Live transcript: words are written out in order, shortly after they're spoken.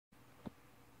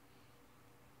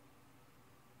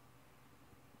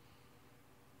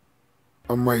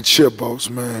I'm right here, boss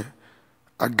man.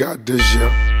 I got this,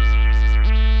 yeah.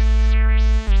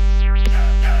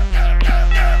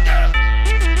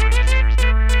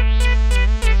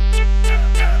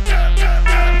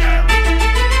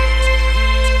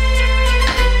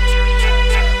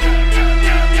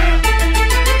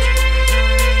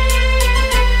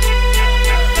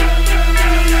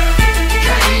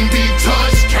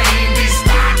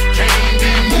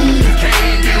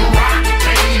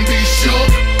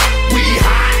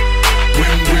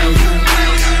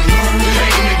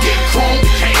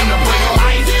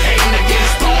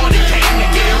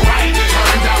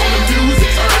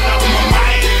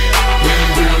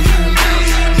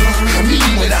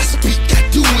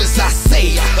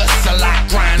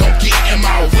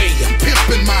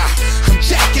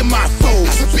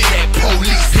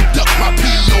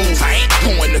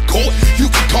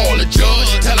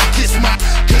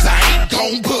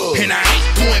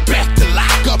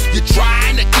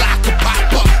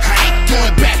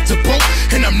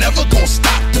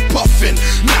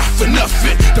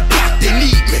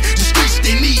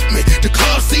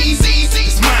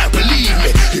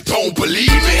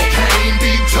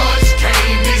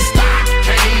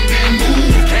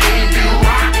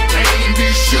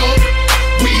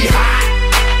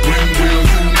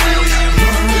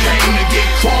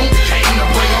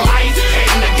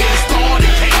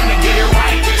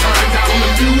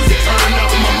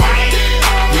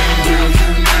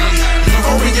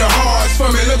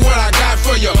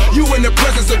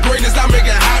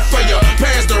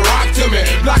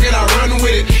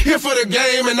 Here for the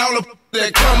game and all the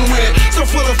that come with it. So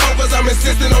full of focus, I'm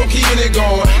insisting on keeping it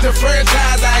going. The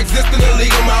franchise, I exist in a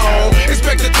league of my own.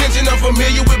 Expect attention, I'm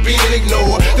familiar with being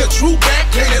ignored. The true back,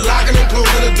 plated, locking and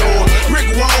closing the door. Brick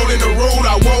wall in the road,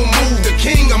 I won't move. The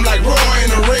king, I'm like Roy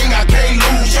in the ring, I can't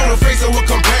lose. Show the face of what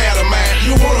compare to man.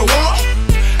 You wanna walk?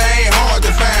 Ain't hard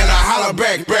to find, I holler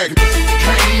back.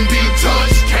 Can't be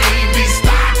touched, can't be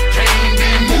stopped, can't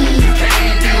be moved,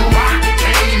 can't be rocked,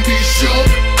 can't be shook.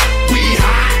 We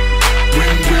hot.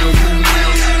 When will you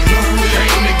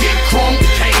came to get crunk,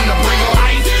 came to bring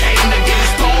life, came to get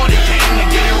started, came to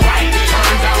get it right.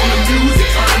 Turn down the music,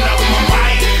 turn up my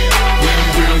mic. When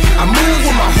will you I move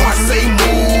when my heart say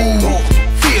move.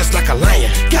 Feels like a lion,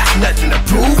 got nothing to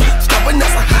prove. Stubborn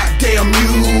as a hot damn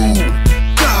mule.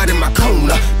 God in my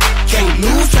corner, can't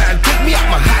lose. Trying to pick me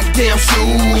out my hot damn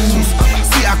shoes.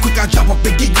 See how quick I jump up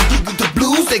and get the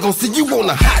blues. They gon' see you on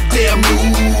the hot damn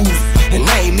news. And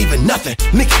I ain't leaving nothing,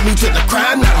 linking me to the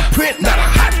crime. Not a print, not a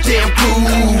hot damn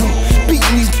clue.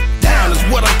 Beating these down is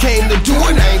what I came to do.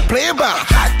 And I ain't playing by a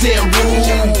hot damn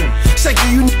rule.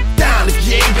 Shaking you down if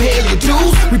you ain't paying your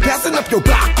dues. We passing up your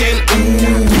block and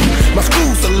ooh, my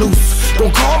screws are loose.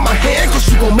 Don't call my hand cause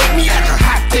you gon' make me act a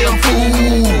hot damn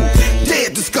fool.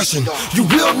 Dead discussion, you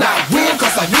will not win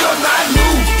cause I will not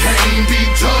lose. Can't be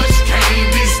touched,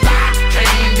 can't be stopped,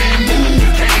 can't be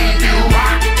moved, can't be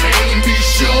rocked, can't be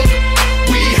shook.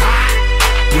 We hot.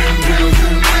 When will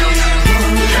you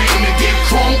came to get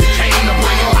crunk, came to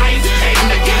bring life, came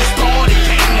to get started,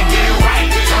 came to get it right.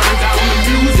 Turn down the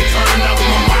music, turn up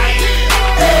my mic.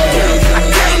 I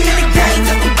came in the game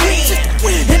to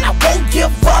win, and I won't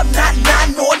give up, not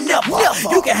nor never.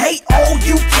 You can hate all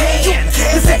you can,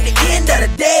 cause at the end of the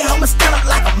day, I'ma stand up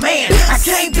like a man. I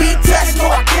can't be touched, no,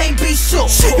 I can't be shook.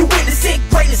 You witnessing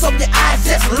greatness, so your eyes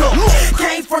just look.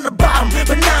 Came from the bottom,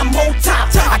 but now I'm on top.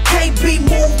 I can't be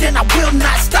moved and I will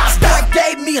not stop. God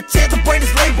gave me a chance to